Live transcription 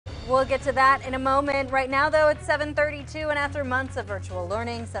We'll get to that in a moment. Right now, though, it's 7:32, and after months of virtual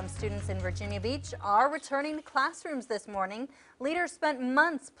learning, some students in Virginia Beach are returning to classrooms this morning. Leaders spent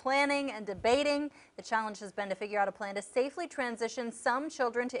months planning and debating. The challenge has been to figure out a plan to safely transition some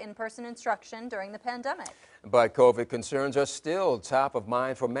children to in-person instruction during the pandemic. But COVID concerns are still top of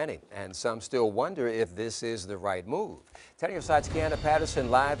mind for many, and some still wonder if this is the right move. 10 Your Side's Kiahnna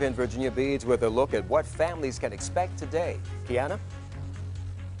Patterson live in Virginia Beach with a look at what families can expect today. Kiahnna?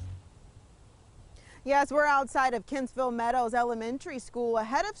 Yes, we're outside of Kentsville Meadows Elementary School.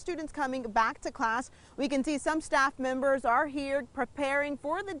 Ahead of students coming back to class, we can see some staff members are here preparing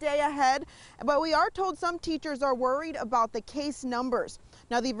for the day ahead, but we are told some teachers are worried about the case numbers.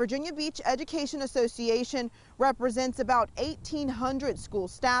 Now, the Virginia Beach Education Association represents about 1,800 school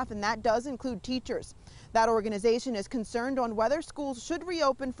staff, and that does include teachers. That organization is concerned on whether schools should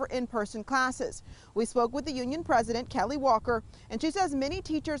reopen for in-person classes. We spoke with the union president, Kelly Walker, and she says many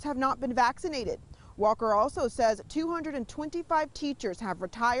teachers have not been vaccinated. Walker also says 225 teachers have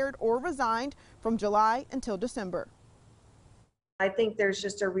retired or resigned from July until December. I think there's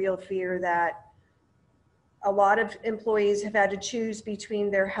just a real fear that a lot of employees have had to choose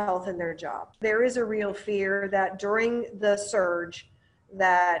between their health and their job. There is a real fear that during the surge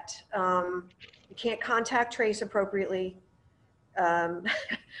that you can't contact trace appropriately.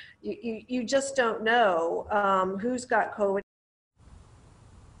 You just don't know who's got COVID.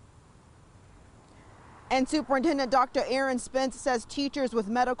 And Superintendent Dr. Aaron Spence says teachers with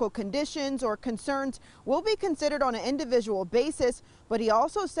medical conditions or concerns will be considered on an individual basis, but he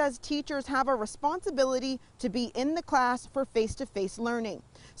also says teachers have a responsibility to be in the class for face-to-face learning.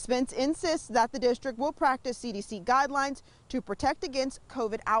 Spence insists that the district will practice CDC guidelines to protect against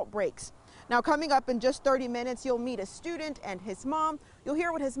COVID outbreaks. Now, coming up in just 30 minutes, you'll meet a student and his mom. You'll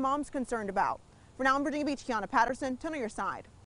hear what his mom's concerned about. For now, in Virginia Beach, Kiahnna Patterson, 10 on your side.